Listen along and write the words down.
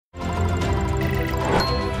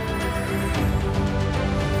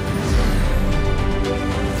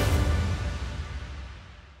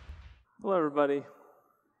everybody.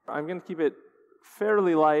 I'm going to keep it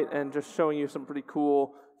fairly light and just showing you some pretty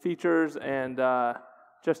cool features and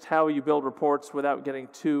just how you build reports without getting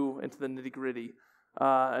too into the nitty-gritty.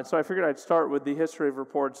 And so I figured I'd start with the history of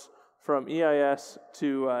reports from EIS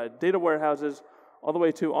to data warehouses all the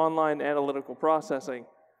way to online analytical processing.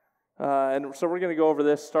 And so we're going to go over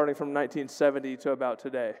this starting from 1970 to about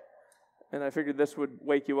today. And I figured this would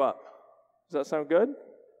wake you up. Does that sound good?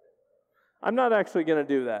 I'm not actually going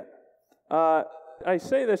to do that. I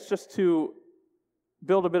say this just to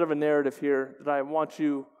build a bit of a narrative here that I want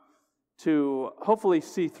you to hopefully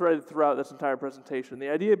see threaded throughout this entire presentation. The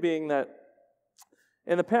idea being that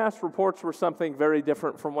in the past, reports were something very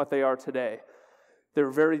different from what they are today. They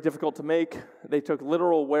were very difficult to make. They took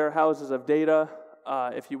literal warehouses of data.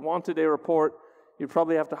 If you wanted a report, you'd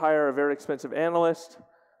probably have to hire a very expensive analyst,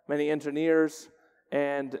 many engineers,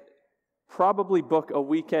 and probably book a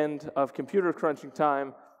weekend of computer crunching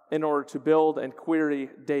time in order to build and query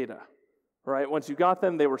data, right? Once you got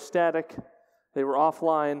them, they were static, they were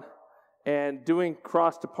offline, and doing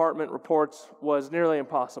cross-department reports was nearly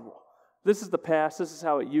impossible. This is the past, this is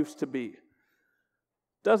how it used to be.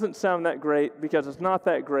 Doesn't sound that great because it's not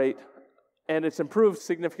that great, and it's improved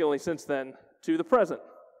significantly since then to the present,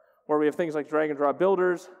 where we have things like drag and drop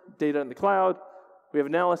builders, data in the cloud. We have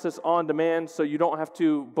analysis on demand, so you don't have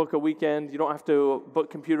to book a weekend. You don't have to book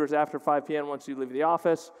computers after 5 p.m. once you leave the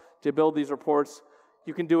office to build these reports.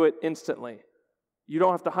 You can do it instantly. You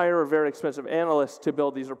don't have to hire a very expensive analyst to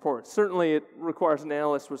build these reports. Certainly, it requires an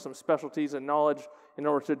analyst with some specialties and knowledge in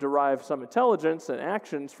order to derive some intelligence and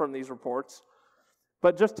actions from these reports.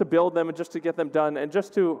 But just to build them and just to get them done and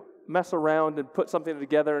just to mess around and put something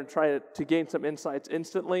together and try to gain some insights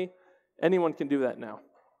instantly, anyone can do that now.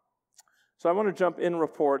 So I want to jump in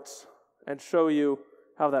reports and show you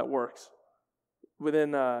how that works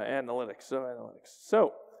within analytics, Zoho Analytics.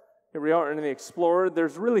 So here we are in the Explorer.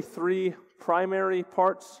 There's really 3 primary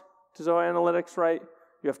parts to Zoho Analytics, right?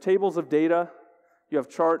 You have tables of data, you have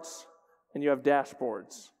charts, and you have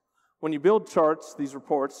dashboards. When you build charts, these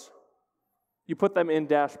reports, you put them in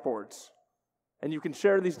dashboards. And you can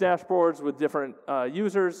share these dashboards with different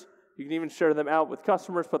users. You can even share them out with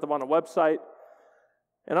customers, put them on a website.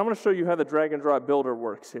 And I'm going to show you how the drag and drop builder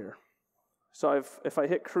works here. So if I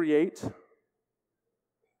hit create,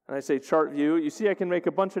 and I say chart view, you see I can make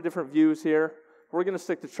a bunch of different views here. We're going to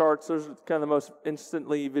stick to charts. Those are kind of the most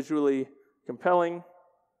instantly visually compelling.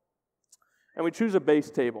 And we choose a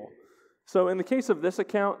base table. So in the case of this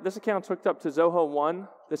account's hooked up to Zoho 1,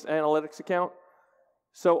 this analytics account.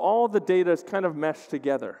 So all the data is kind of meshed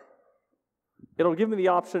together. It'll give me the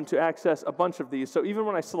option to access a bunch of these. So even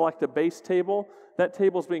when I select a base table, that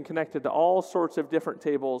table is being connected to all sorts of different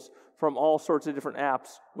tables from all sorts of different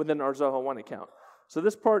apps within our Zoho 1 account. So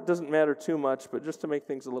this part doesn't matter too much, but just to make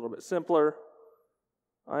things a little bit simpler,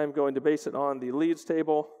 I'm going to base it on the leads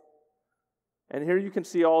table. And here you can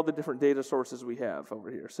see all the different data sources we have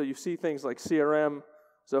over here. So you see things like CRM,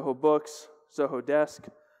 Zoho Books, Zoho Desk.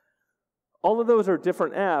 All of those are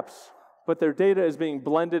different apps, but their data is being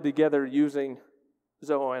blended together using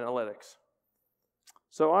Zoho Analytics.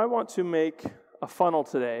 So I want to make a funnel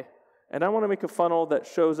today, and I want to make a funnel that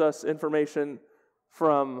shows us information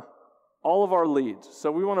from all of our leads.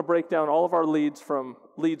 So we want to break down all of our leads from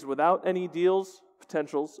leads without any deals,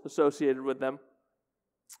 potentials associated with them,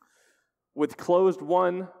 with closed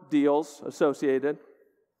won deals associated,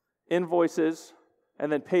 invoices,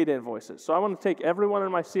 and then paid invoices. So I want to take everyone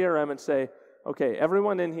in my CRM and say, okay,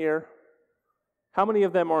 everyone in here, how many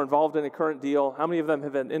of them are involved in a current deal? How many of them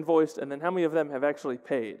have been invoiced? And then how many of them have actually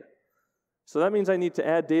paid? So that means I need to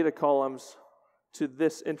add data columns to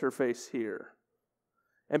this interface here.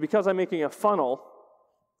 And because I'm making a funnel,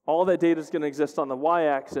 all that data is going to exist on the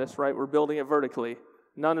y-axis, right? We're building it vertically.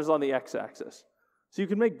 None is on the x-axis. So you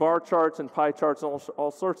can make bar charts and pie charts and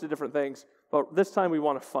all sorts of different things, but this time we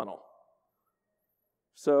want a funnel.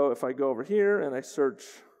 So if I go over here and I search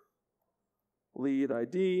lead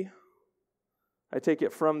ID, I take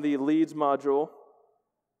it from the leads module,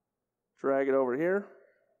 drag it over here,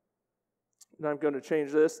 and I'm going to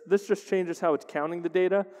change this. This just changes how it's counting the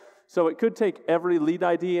data. So it could take every lead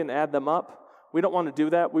ID and add them up. We don't want to do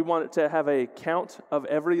that. We want it to have a count of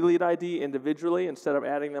every lead ID individually instead of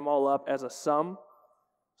adding them all up as a sum.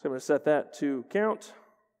 So I'm going to set that to count.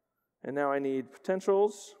 And now I need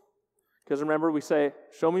potentials. Because remember, we say,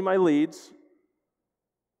 show me my leads.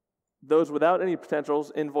 Those without any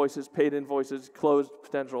potentials, invoices, paid invoices, closed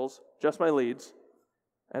potentials, just my leads.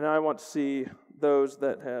 And now I want to see those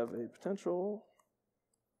that have a potential.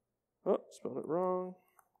 Oh, spelled it wrong.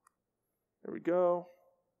 There we go.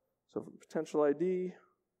 So for potential ID,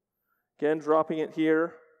 again, dropping it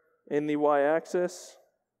here in the y-axis.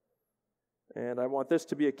 And I want this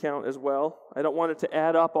to be a count as well. I don't want it to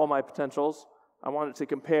add up all my potentials. I want it to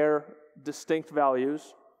compare distinct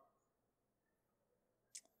values.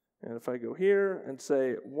 And if I go here and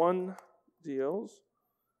say 1 deals,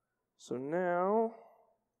 so now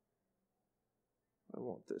I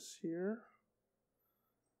want this here.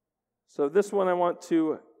 So this one I want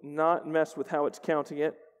to not mess with how it's counting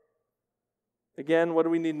it. Again, what do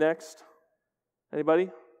we need next?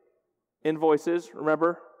 Anybody? Invoices,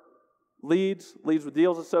 remember? Leads with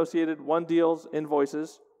deals associated, 1 deals,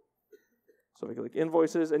 invoices. So I click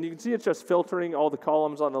invoices, and you can see it's just filtering all the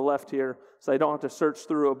columns on the left here, so I don't have to search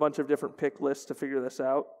through a bunch of different pick lists to figure this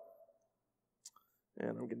out.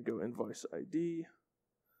 And I'm going to go invoice ID.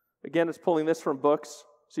 Again, it's pulling this from books.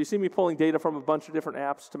 So you see me pulling data from a bunch of different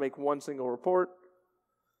apps to make one single report.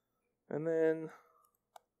 And then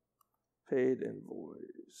paid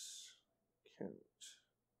invoice count.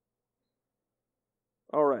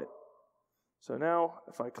 All right. So now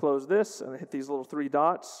if I close this and I hit these little 3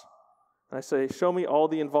 dots, and I say, show me all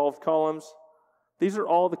the involved columns. These are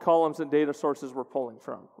all the columns and data sources we're pulling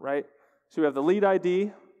from, right? So we have the lead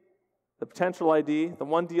ID, the potential ID, the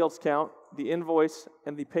 1 deals count, the invoice,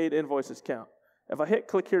 and the paid invoices count. If I hit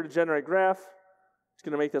click here to generate graph, it's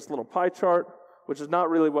going to make this little pie chart, which is not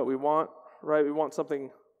really what we want, right? We want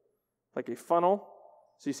something like a funnel.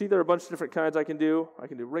 So you see there are a bunch of different kinds I can do. I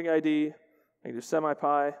can do ring ID, I can do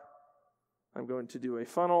semi-pie. I'm going to do a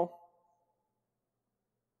funnel.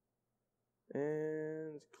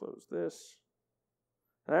 And close this.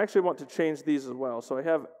 And I actually want to change these as well. So I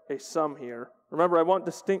have a sum here. Remember, I want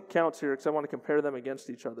distinct counts here because I want to compare them against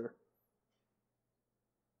each other.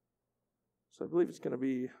 So I believe it's going to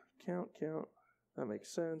be count. That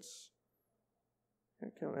makes sense.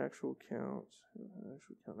 Count, actual,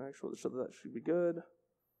 actual. So that should be good.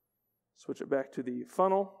 Switch it back to the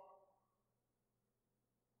funnel.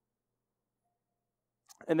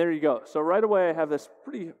 And there you go. So right away I have this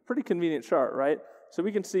pretty convenient chart, right? So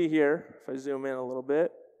we can see here, if I zoom in a little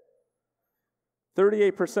bit,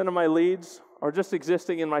 38% of my leads are just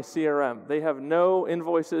existing in my CRM. They have no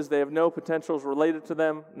invoices, they have no potentials related to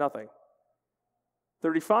them, nothing.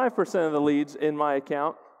 35% of the leads in my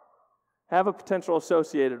account have a potential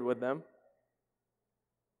associated with them.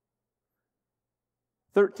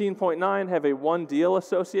 13.9 have a 1 deal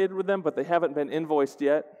associated with them, but they haven't been invoiced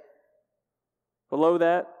yet. Below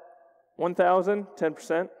that, 1,000,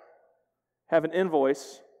 10%, have an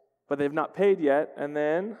invoice, but they've not paid yet. And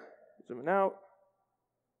then, zooming out,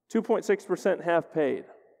 2.6% have paid.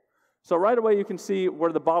 So right away you can see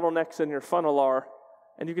where the bottlenecks in your funnel are,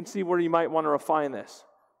 and you can see where you might want to refine this.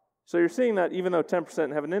 So you're seeing that even though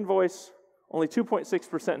 10% have an invoice, only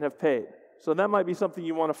 2.6% have paid. So that might be something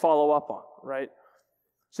you want to follow up on, right?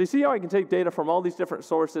 So you see how I can take data from all these different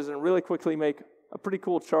sources and really quickly make a pretty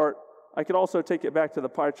cool chart. I could also take it back to the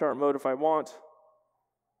pie chart mode if I want.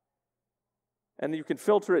 And you can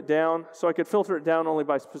filter it down. So I could filter it down only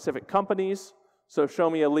by specific companies. So show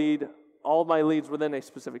me a lead, all my leads within a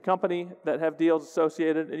specific company that have deals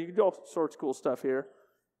associated. And you can do all sorts of cool stuff here.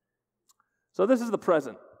 So this is the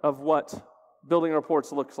present of what building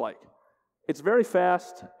reports looks like. It's very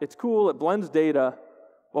fast. It's cool. It blends data.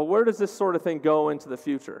 Well, where does this sort of thing go into the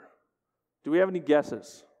future? Do we have any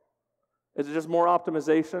guesses? Is it just more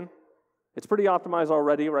optimization? It's pretty optimized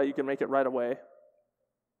already, right? You can make it right away.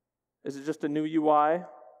 Is it just a new UI?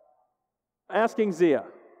 Asking Zia,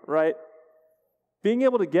 right? Being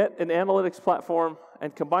able to get an analytics platform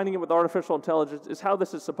and combining it with artificial intelligence is how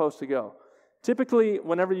this is supposed to go. Typically,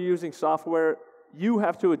 whenever you're using software, you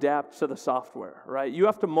have to adapt to the software, right? You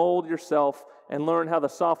have to mold yourself and learn how the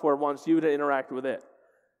software wants you to interact with it.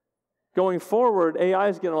 Going forward, AI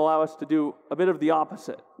is going to allow us to do a bit of the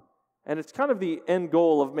opposite. And it's kind of the end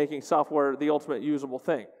goal of making software the ultimate usable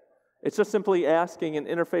thing. It's just simply asking and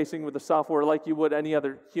interfacing with the software like you would any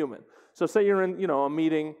other human. So say you're in, a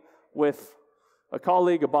meeting with a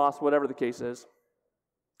colleague, a boss, whatever the case is,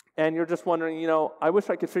 and you're just wondering, I wish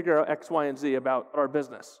I could figure out X, Y, and Z about our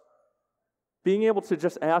business. Being able to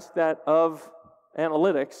just ask that of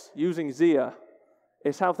analytics using Zia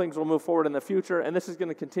is how things will move forward in the future, and this is going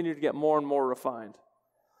to continue to get more and more refined.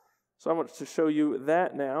 So I want to show you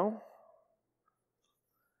that now.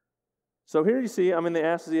 So here you see I'm in the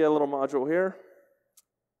Ask Zia little module here,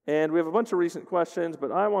 and we have a bunch of recent questions,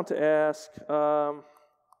 but I want to ask,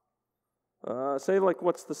 say like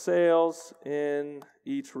what's the sales in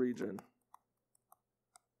each region?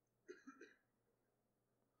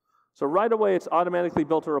 So right away it's automatically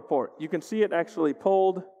built a report. You can see it actually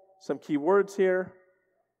pulled some keywords here.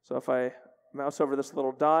 So if I mouse over this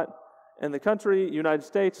little dot, And the country, United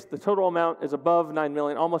States, the total amount is above 9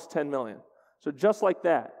 million, almost 10 million. So just like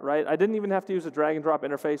that, right? I didn't even have to use a drag and drop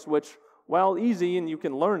interface, which, while easy and you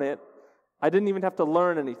can learn it, I didn't even have to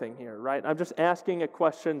learn anything here, right? I'm just asking a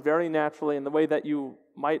question very naturally in the way that you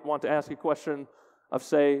might want to ask a question of,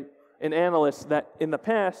 say, an analyst, that in the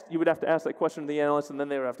past, you would have to ask that question to the analyst, and then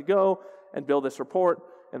they would have to go and build this report.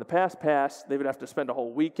 In the past, they would have to spend a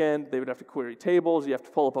whole weekend. They would have to query tables. You have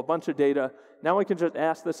to pull up a bunch of data. Now I can just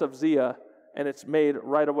ask this of Zia, and it's made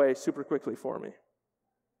right away super quickly for me.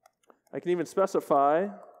 I can even specify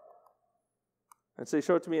and say,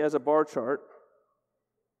 show it to me as a bar chart.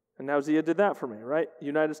 And now Zia did that for me, right?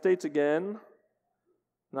 United States again,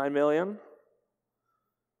 9 million.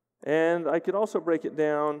 And I could also break it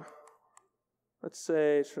down, let's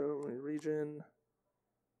say, show me region.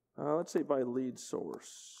 Let's say by lead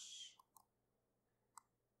source.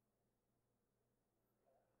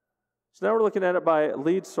 So now we're looking at it by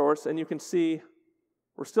lead source, and you can see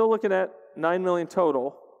we're still looking at 9 million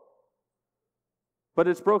total, but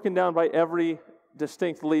it's broken down by every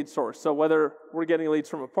distinct lead source. So whether we're getting leads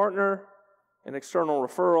from a partner, an external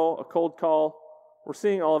referral, a cold call, we're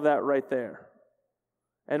seeing all of that right there.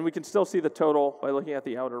 And we can still see the total by looking at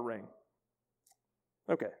the outer ring.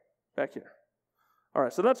 Okay, back here. All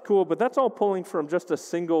right, so that's cool, but that's all pulling from just a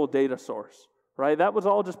single data source, right? That was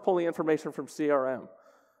all just pulling information from CRM.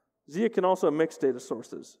 Zia can also mix data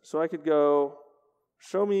sources. So I could go,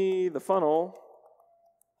 show me the funnel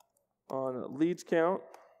on leads count.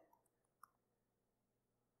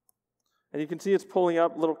 And you can see it's pulling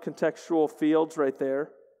up little contextual fields right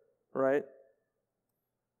there, right?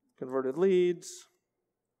 Converted leads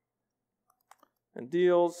and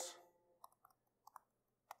deals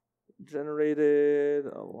generated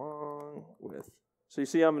along with. So you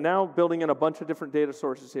see I'm now building in a bunch of different data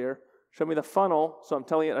sources here. Show me the funnel, so I'm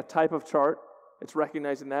telling it a type of chart. It's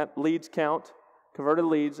recognizing that. Leads count, converted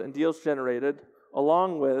leads, and deals generated,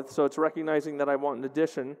 along with, so it's recognizing that I want an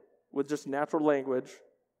addition with just natural language.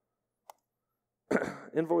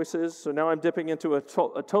 Invoices, so now I'm dipping into a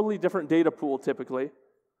totally different data pool typically.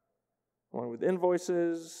 Along with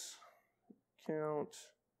invoices, count,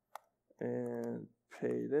 and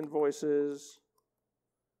paid invoices.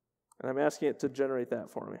 And I'm asking it to generate that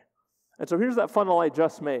for me. And so here's that funnel I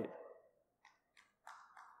just made.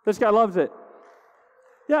 This guy loves it.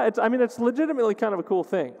 Yeah, it's legitimately kind of a cool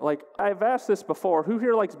thing. Like, I've asked this before, who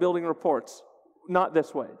here likes building reports? Not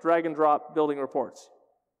this way, drag and drop building reports.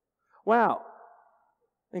 Wow,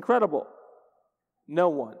 incredible. No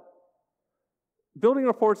one. Building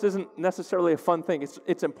reports isn't necessarily a fun thing.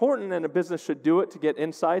 It's important, and a business should do it to get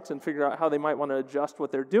insights and figure out how they might want to adjust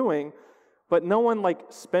what they're doing, but no one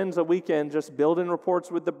spends a weekend just building reports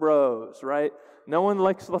with the bros, right? No one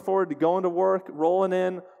looks forward to going to work, rolling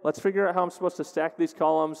in, let's figure out how I'm supposed to stack these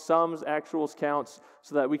columns, sums, actuals, counts,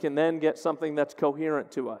 so that we can then get something that's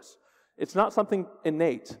coherent to us. It's not something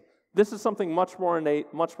innate. This is something much more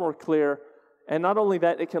innate, much more clear, and not only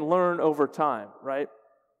that, it can learn over time, right?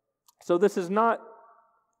 So this is not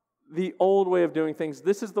the old way of doing things.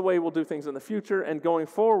 This is the way we'll do things in the future, and going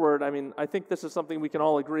forward, I think this is something we can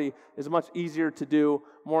all agree is much easier to do,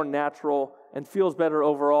 more natural, and feels better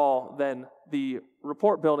overall than the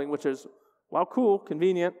report building, which is, wow, cool,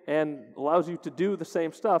 convenient, and allows you to do the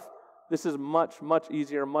same stuff. This is much, much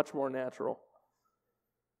easier, much more natural.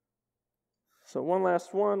 So one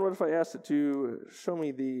last one. What if I asked it to show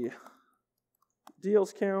me the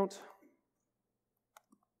deals count,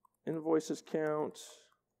 invoices count,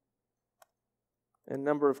 and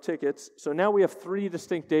number of tickets? So now we have 3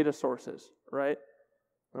 distinct data sources, right?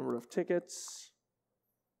 Number of tickets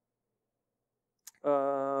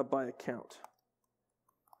by account.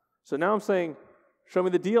 So now I'm saying, show me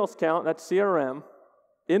the deals count, that's CRM,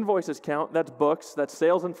 invoices count, that's books, that's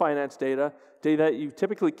sales and finance data that you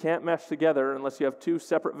typically can't mesh together unless you have 2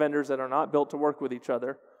 separate vendors that are not built to work with each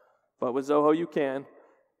other, but with Zoho you can.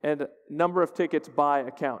 And number of tickets by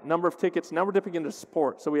account. Number of tickets, now we're dipping into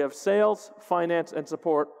support. So we have sales, finance, and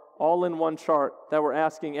support all in one chart that we're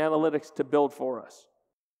asking analytics to build for us.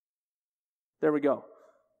 There we go.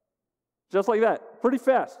 Just like that. Pretty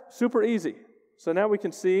fast. Super easy. So now we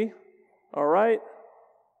can see, all right,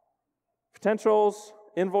 potentials,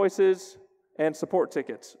 invoices, and support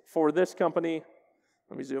tickets for this company.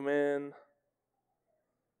 Let me zoom in.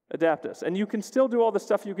 Adaptus. And you can still do all the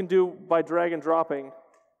stuff you can do by drag and dropping,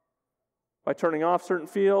 by turning off certain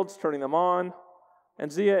fields, turning them on.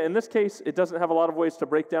 And Zia, in this case, it doesn't have a lot of ways to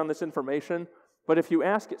break down this information, but if you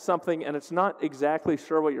ask it something and it's not exactly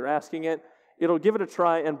sure what you're asking it, it'll give it a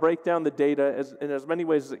try and break down the data in as many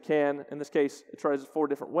ways as it can. In this case, it tries 4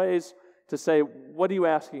 different ways to say, what are you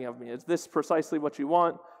asking of me? Is this precisely what you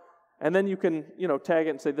want? And then you can, tag it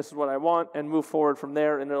and say, this is what I want, and move forward from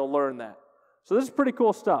there, and it'll learn that. So this is pretty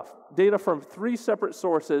cool stuff. Data from 3 separate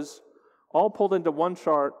sources, all pulled into one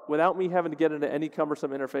chart without me having to get into any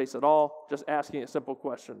cumbersome interface at all, just asking it simple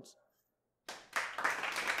questions.